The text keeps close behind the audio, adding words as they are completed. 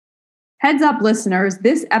Heads up, listeners,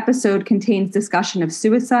 this episode contains discussion of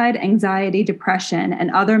suicide, anxiety, depression,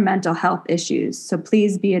 and other mental health issues, so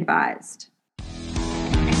please be advised.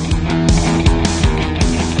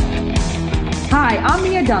 Hi, I'm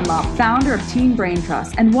Mia Dunlop, founder of Teen Brain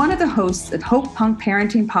Trust and one of the hosts of Hope Punk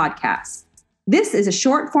Parenting Podcast. This is a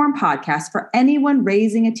short-form podcast for anyone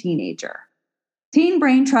raising a teenager. Teen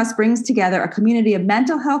Brain Trust brings together a community of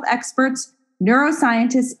mental health experts,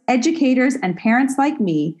 neuroscientists, educators, and parents like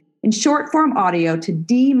me in short-form audio to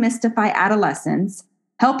demystify adolescence,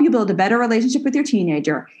 help you build a better relationship with your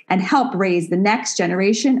teenager, and help raise the next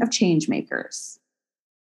generation of changemakers.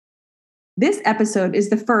 This episode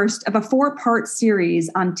is the first of a 4-part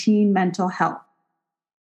series on teen mental health.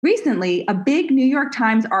 Recently, a big New York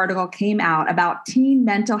Times article came out about teen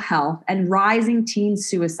mental health and rising teen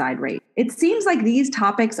suicide rate. It seems like these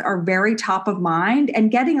topics are very top of mind and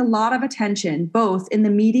getting a lot of attention, both in the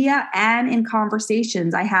media and in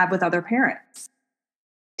conversations I have with other parents.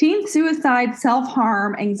 Teen suicide,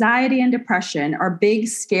 self-harm, anxiety, and depression are big,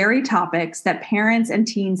 scary topics that parents and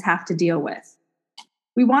teens have to deal with.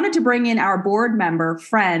 We wanted to bring in our board member,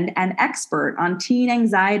 friend, and expert on teen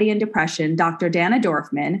anxiety and depression, Dr. Dana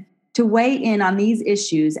Dorfman, to weigh in on these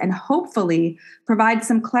issues and hopefully provide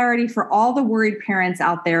some clarity for all the worried parents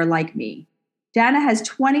out there like me. Dana has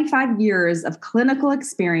 25 years of clinical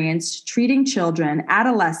experience treating children,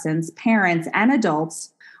 adolescents, parents, and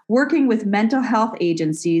adults, working with mental health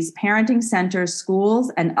agencies, parenting centers,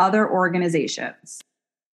 schools, and other organizations.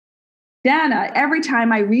 Dana, every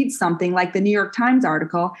time I read something like the New York Times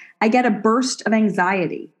article, I get a burst of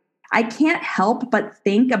anxiety. I can't help but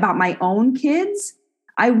think about my own kids.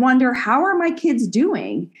 I wonder, how are my kids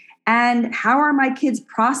doing? And how are my kids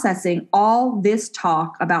processing all this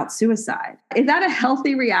talk about suicide? Is that a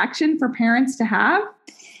healthy reaction for parents to have?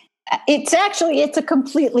 It's a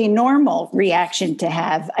completely normal reaction to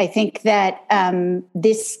have. I think that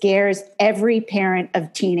this scares every parent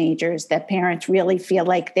of teenagers, that parents really feel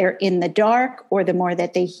like they're in the dark, or the more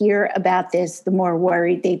that they hear about this, the more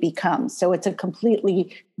worried they become. So it's a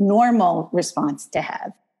completely normal response to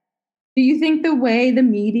have. Do you think the way the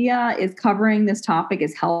media is covering this topic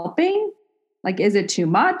is helping? Like, is it too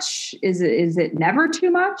much? Is it never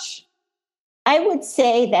too much? I would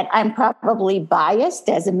say that I'm probably biased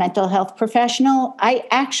as a mental health professional. I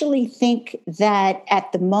actually think that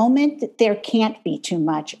at the moment, there can't be too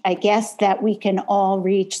much. I guess that we can all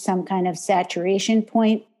reach some kind of saturation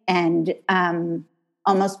point and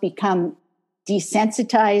almost become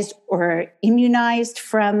desensitized or immunized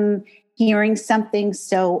from hearing something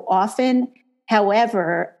so often.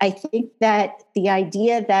 However, I think that the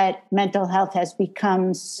idea that mental health has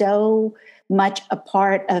become so much a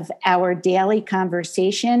part of our daily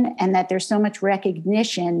conversation, and that there's so much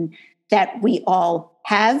recognition that we all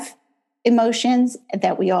have emotions,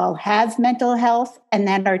 that we all have mental health, and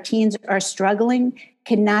that our teens are struggling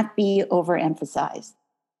cannot be overemphasized.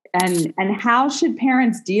 And how should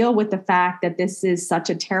parents deal with the fact that this is such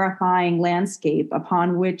a terrifying landscape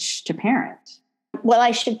upon which to parent? Well,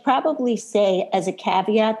 I should probably say as a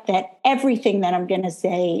caveat that everything that I'm going to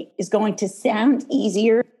say is going to sound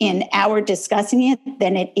easier in our discussing it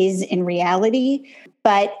than it is in reality.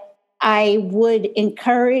 But I would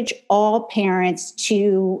encourage all parents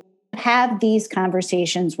to have these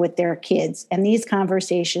conversations with their kids. And these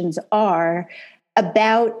conversations are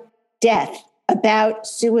about death, about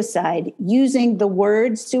suicide, using the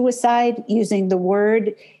word suicide, using the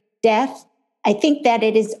word death. I think that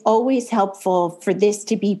it is always helpful for this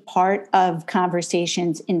to be part of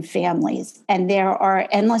conversations in families, and there are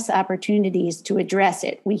endless opportunities to address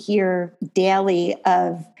it. We hear daily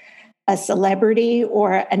of a celebrity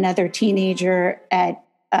or another teenager at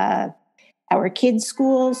our kids'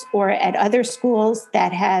 schools or at other schools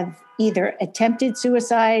that have either attempted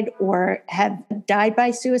suicide or have died by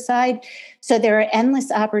suicide. So there are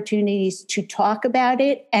endless opportunities to talk about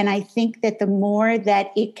it. And I think that the more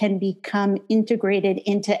that it can become integrated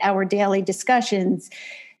into our daily discussions,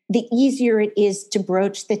 the easier it is to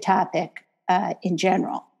broach the topic in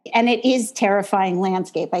general. And it is a terrifying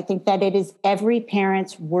landscape. I think that it is every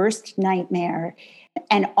parent's worst nightmare.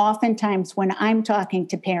 And oftentimes when I'm talking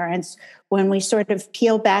to parents, when we sort of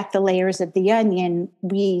peel back the layers of the onion,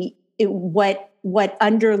 what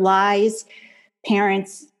underlies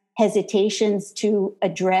parents' hesitations to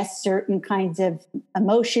address certain kinds of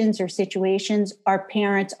emotions or situations, our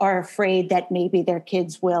parents are afraid that maybe their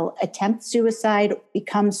kids will attempt suicide,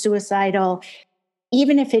 become suicidal.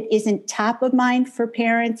 Even if it isn't top of mind for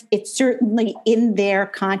parents, it's certainly in their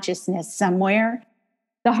consciousness somewhere.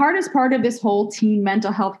 The hardest part of this whole teen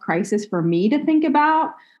mental health crisis for me to think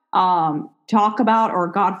about, talk about, or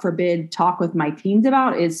God forbid, talk with my teens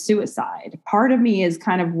about, is suicide. Part of me is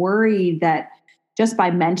kind of worried that just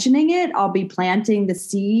by mentioning it, I'll be planting the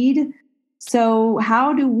seed. So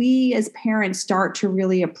how do we as parents start to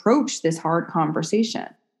really approach this hard conversation?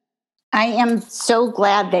 I am so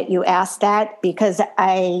glad that you asked that, because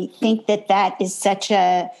I think that that is such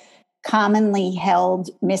a commonly held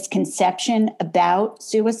misconception about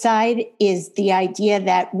suicide, is the idea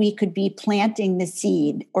that we could be planting the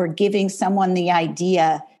seed or giving someone the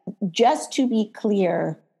idea. Just to be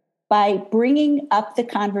clear, by bringing up the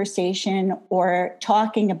conversation or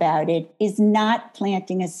talking about it is not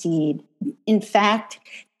planting a seed. In fact,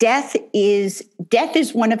 death is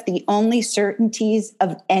one of the only certainties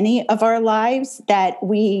of any of our lives, that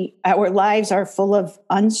our lives are full of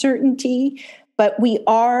uncertainty, but we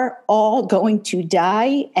are all going to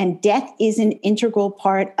die, and death is an integral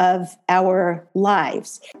part of our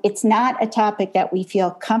lives. It's not a topic that we feel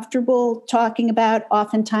comfortable talking about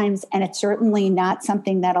oftentimes, and it's certainly not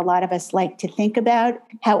something that a lot of us like to think about.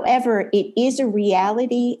 However, it is a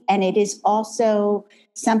reality, and it is also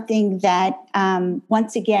something that,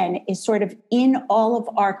 once again, is sort of in all of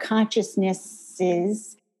our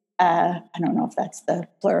consciousnesses. I don't know if that's the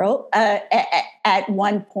plural, at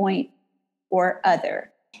one point or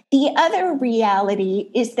other. The other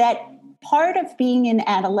reality is that part of being an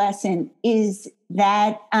adolescent is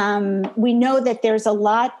that we know that there's a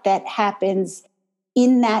lot that happens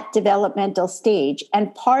in that developmental stage.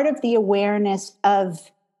 And part of the awareness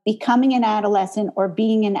of becoming an adolescent or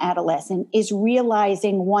being an adolescent is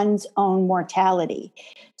realizing one's own mortality.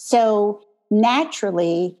 So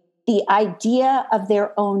naturally, the idea of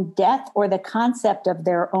their own death, or the concept of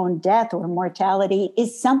their own death or mortality,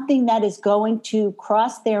 is something that is going to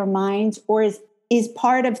cross their minds, or is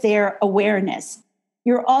part of their awareness.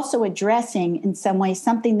 You're also addressing, in some way,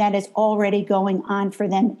 something that is already going on for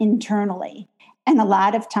them internally. And a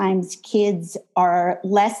lot of times kids are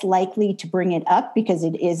less likely to bring it up because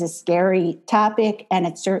it is a scary topic, and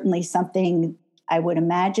it's certainly something I would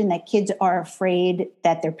imagine that kids are afraid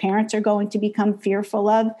that their parents are going to become fearful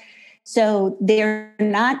of. So they're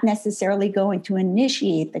not necessarily going to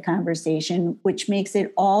initiate the conversation, which makes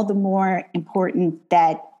it all the more important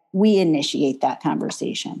that we initiate that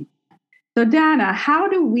conversation. So Dana, how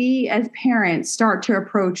do we as parents start to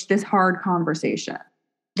approach this hard conversation?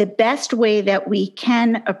 The best way that we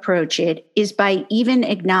can approach it is by even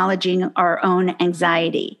acknowledging our own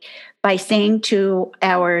anxiety, by saying to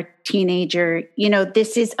our teenager,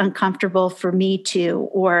 this is uncomfortable for me too,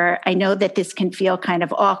 or I know that this can feel kind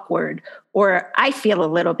of awkward, or I feel a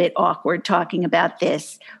little bit awkward talking about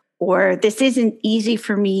this, or this isn't easy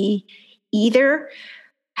for me either.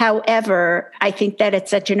 However, I think that it's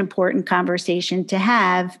such an important conversation to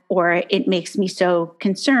have, or it makes me so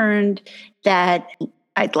concerned that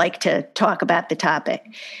I'd like to talk about the topic.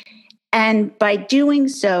 And by doing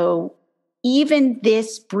so, even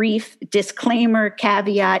this brief disclaimer,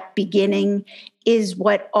 caveat, beginning is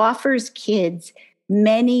what offers kids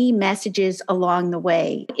many messages along the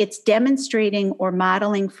way. It's demonstrating or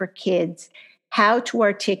modeling for kids how to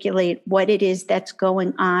articulate what it is that's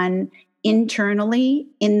going on internally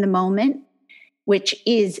in the moment, which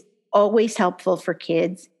is always helpful for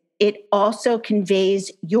kids. It also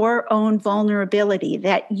conveys your own vulnerability,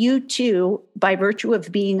 that you too, by virtue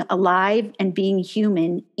of being alive and being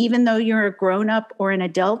human, even though you're a grown-up or an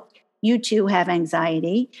adult, you too have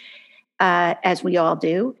anxiety, as we all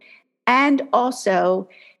do. And also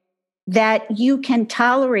that you can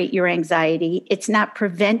tolerate your anxiety. It's not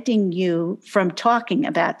preventing you from talking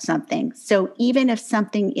about something. So even if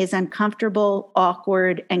something is uncomfortable,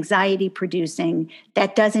 awkward, anxiety-producing,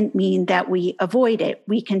 that doesn't mean that we avoid it.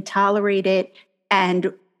 We can tolerate it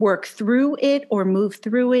and work through it or move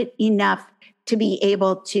through it enough to be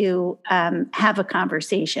able to have a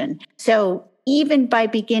conversation. So even by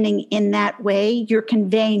beginning in that way, you're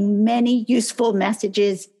conveying many useful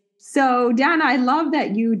messages. So, Dana, I love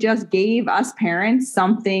that you just gave us parents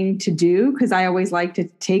something to do, because I always like to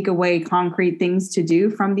take away concrete things to do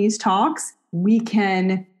from these talks. We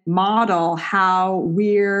can model how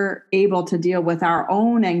we're able to deal with our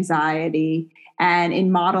own anxiety. And in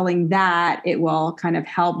modeling that, it will kind of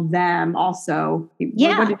help them also.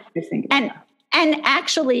 Yeah. What do you think about that? And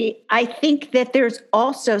actually, I think that there's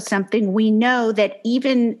also something we know that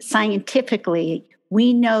even scientifically,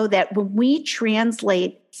 we know that when we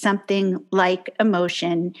translate something like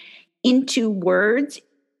emotion into words,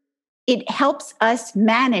 it helps us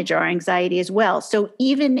manage our anxiety as well. So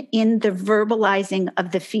even in the verbalizing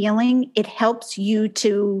of the feeling, it helps you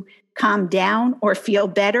to calm down or feel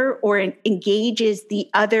better, or it engages the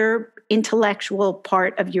other intellectual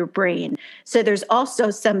part of your brain. So there's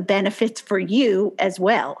also some benefits for you as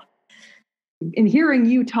well. And hearing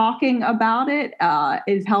you talking about it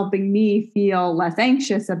is helping me feel less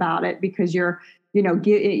anxious about it, because you're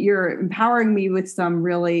empowering me with some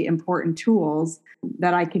really important tools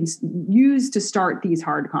that I can use to start these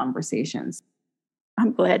hard conversations.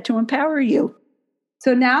 I'm glad to empower you.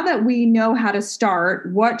 So now that we know how to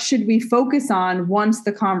start, what should we focus on once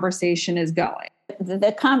the conversation is going?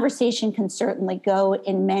 The conversation can certainly go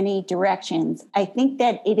in many directions. I think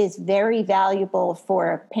that it is very valuable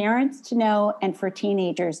for parents to know and for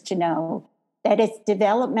teenagers to know that it's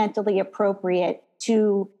developmentally appropriate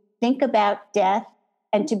to think about death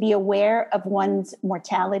and to be aware of one's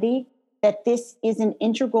mortality, that this is an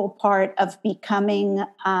integral part of becoming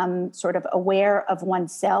sort of aware of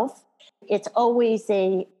oneself. It's always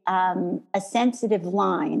a sensitive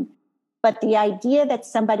line, but the idea that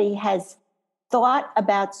somebody has thought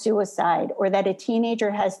about suicide, or that a teenager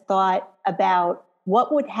has thought about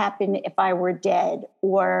what would happen if I were dead,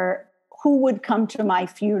 or who would come to my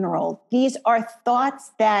funeral, these are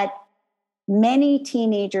thoughts that many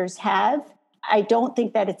teenagers have. I don't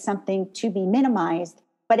think that it's something to be minimized,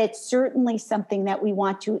 but it's certainly something that we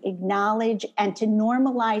want to acknowledge and to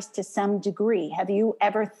normalize to some degree. Have you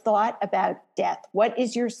ever thought about death? What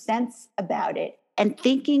is your sense about it? And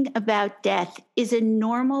thinking about death is a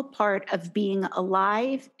normal part of being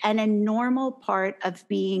alive and a normal part of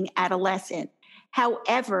being adolescent.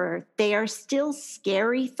 However, they are still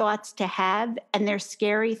scary thoughts to have, and they're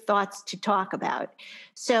scary thoughts to talk about.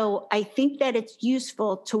 So I think that it's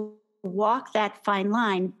useful to walk that fine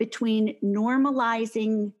line between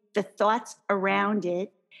normalizing the thoughts around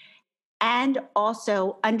it and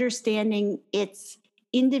also understanding its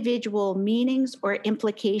individual meanings or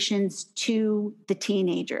implications to the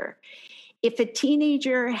teenager. If a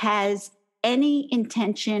teenager has any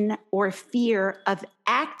intention or fear of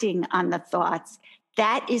acting on the thoughts,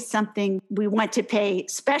 that is something we want to pay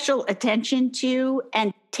special attention to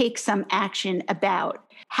and take some action about.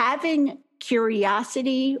 Having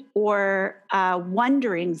curiosity or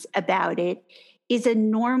wonderings about it is a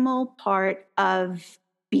normal part of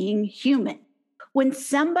being human. When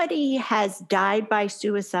somebody has died by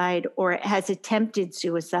suicide or has attempted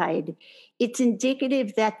suicide, it's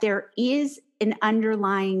indicative that there is an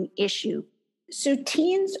underlying issue. So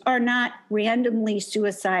teens are not randomly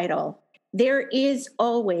suicidal. There is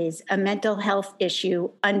always a mental health issue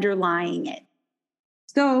underlying it.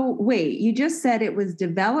 So wait, you just said it was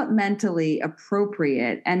developmentally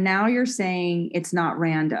appropriate, and now you're saying it's not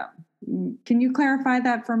random. Can you clarify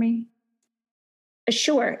that for me?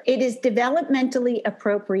 Sure. It is developmentally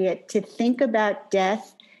appropriate to think about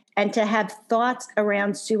death and to have thoughts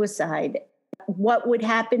around suicide. What would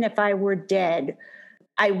happen if I were dead?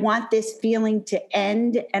 I want this feeling to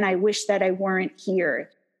end, and I wish that I weren't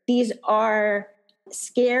here. These are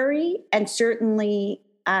scary and certainly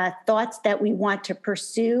thoughts that we want to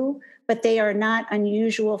pursue, but they are not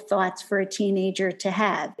unusual thoughts for a teenager to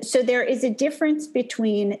have. So there is a difference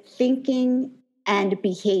between thinking and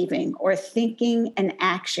behaving, or thinking and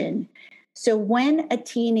action. So when a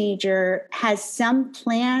teenager has some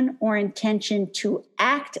plan or intention to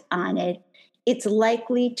act on it, it's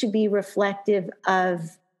likely to be reflective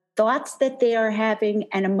of thoughts that they are having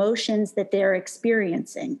and emotions that they're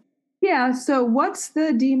experiencing. Yeah, so what's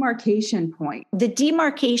the demarcation point? The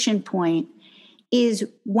demarcation point is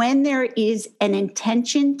when there is an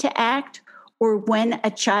intention to act, or when a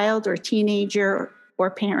child or teenager or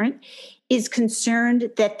parent is concerned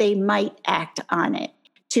that they might act on it.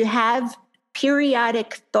 To have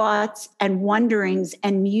periodic thoughts and wonderings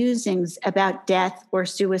and musings about death or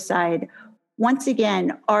suicide, once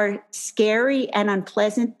again, are scary and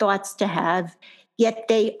unpleasant thoughts to have, yet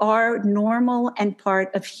they are normal and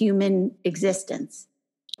part of human existence.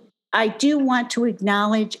 I do want to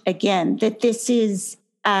acknowledge again that this is,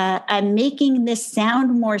 I'm making this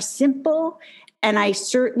sound more simple, and I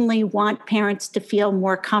certainly want parents to feel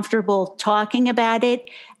more comfortable talking about it.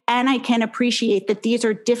 And I can appreciate that these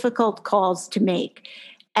are difficult calls to make.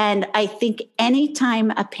 And I think anytime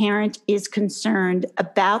a parent is concerned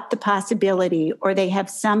about the possibility, or they have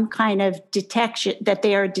some kind of detection that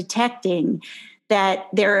they are detecting that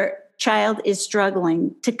their child is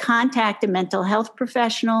struggling, to contact a mental health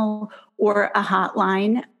professional or a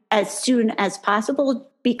hotline as soon as possible,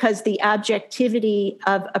 because the objectivity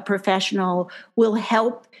of a professional will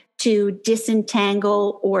help to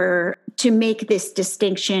disentangle or to make this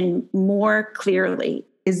distinction more clearly.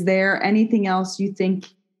 Is there anything else you think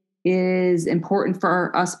is important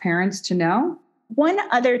for us parents to know? One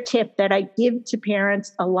other tip that I give to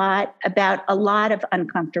parents a lot about a lot of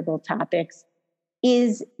uncomfortable topics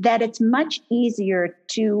is that it's much easier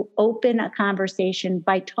to open a conversation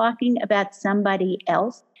by talking about somebody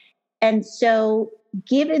else. And so,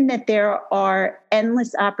 given that there are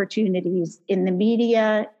endless opportunities in the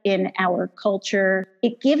media, in our culture,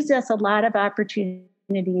 it gives us a lot of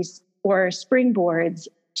opportunities or springboards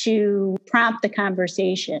to prompt the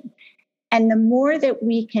conversation. And the more that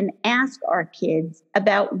we can ask our kids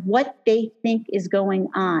about what they think is going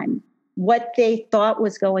on, what they thought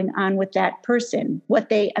was going on with that person, what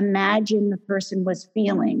they imagine the person was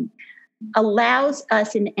feeling, allows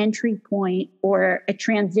us an entry point or a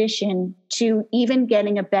transition to even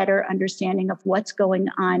getting a better understanding of what's going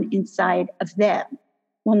on inside of them.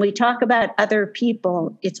 When we talk about other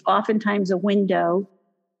people, it's oftentimes a window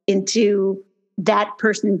into that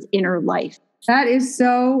person's inner life. That is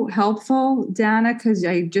so helpful, Dana, because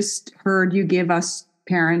I just heard you give us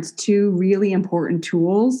parents two really important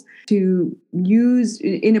tools to use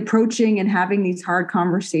in approaching and having these hard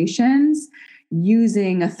conversations,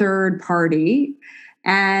 using a third party,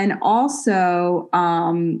 and also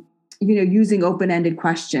using open-ended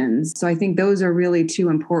questions. So I think those are really two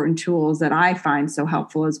important tools that I find so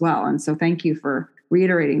helpful as well. And so thank you for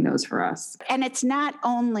reiterating those for us. And it's not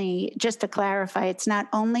only, just to clarify, it's not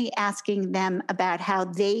only asking them about how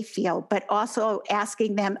they feel, but also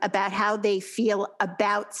asking them about how they feel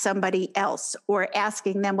about somebody else, or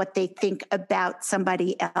asking them what they think about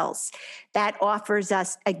somebody else. That offers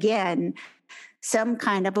us, again, some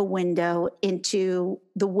kind of a window into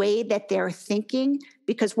the way that they're thinking,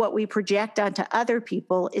 because what we project onto other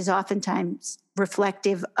people is oftentimes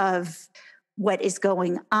reflective of what is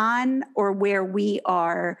going on or where we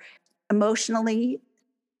are emotionally.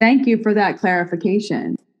 Thank you for that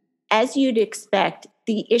clarification. As you'd expect,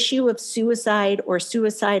 the issue of suicide or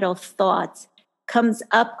suicidal thoughts comes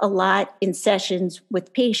up a lot in sessions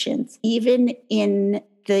with patients, even in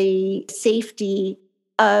the safety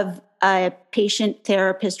of a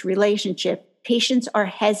patient-therapist relationship. Patients are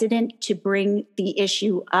hesitant to bring the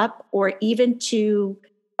issue up or even to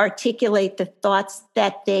articulate the thoughts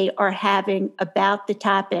that they are having about the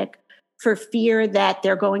topic for fear that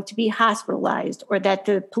they're going to be hospitalized or that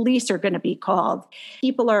the police are going to be called.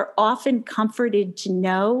 People are often comforted to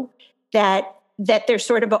know that there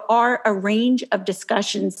sort of are a range of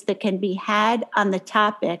discussions that can be had on the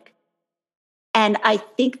topic. And I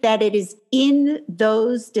think that it is in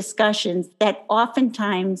those discussions that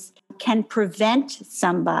oftentimes can prevent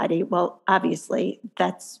somebody, well, obviously,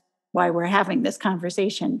 that's why we're having this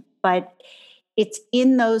conversation, but it's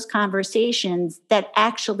in those conversations that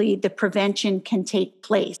actually the prevention can take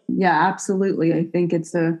place. Yeah, absolutely. I think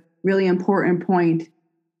it's a really important point.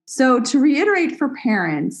 So to reiterate for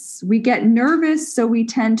parents, we get nervous, so we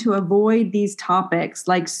tend to avoid these topics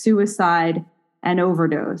like suicide and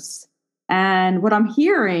overdose. And what I'm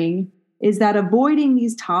hearing is that avoiding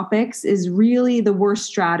these topics is really the worst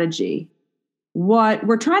strategy. What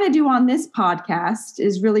we're trying to do on this podcast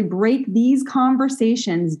is really break these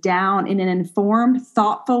conversations down in an informed,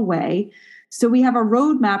 thoughtful way, so we have a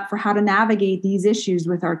roadmap for how to navigate these issues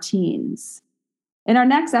with our teens. In our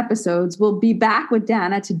next episodes, we'll be back with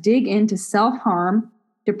Dana to dig into self-harm,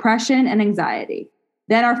 depression, and anxiety.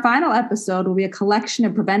 Then our final episode will be a collection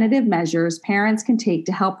of preventative measures parents can take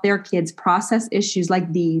to help their kids process issues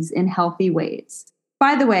like these in healthy ways.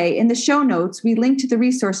 By the way, in the show notes, we link to the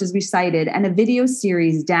resources we cited and a video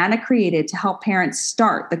series Dana created to help parents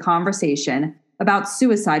start the conversation about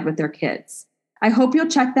suicide with their kids. I hope you'll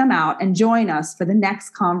check them out and join us for the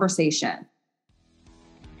next conversation.